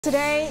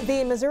Today,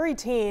 the Missouri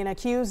teen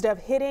accused of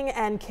hitting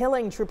and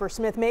killing Trooper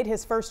Smith made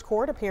his first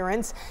court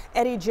appearance.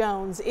 Eddie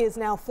Jones is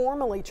now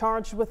formally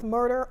charged with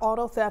murder,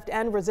 auto theft,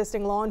 and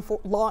resisting law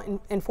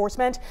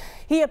enforcement.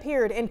 He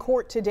appeared in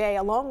court today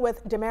along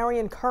with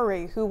Demarion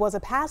Curry, who was a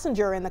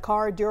passenger in the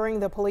car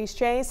during the police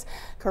chase.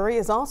 Curry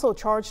is also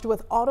charged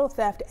with auto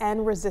theft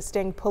and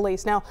resisting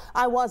police. Now,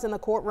 I was in the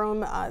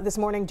courtroom this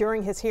morning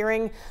during his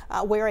hearing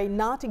where a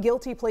not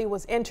guilty plea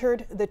was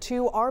entered. The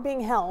two are being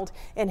held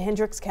in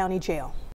Hendricks County Jail.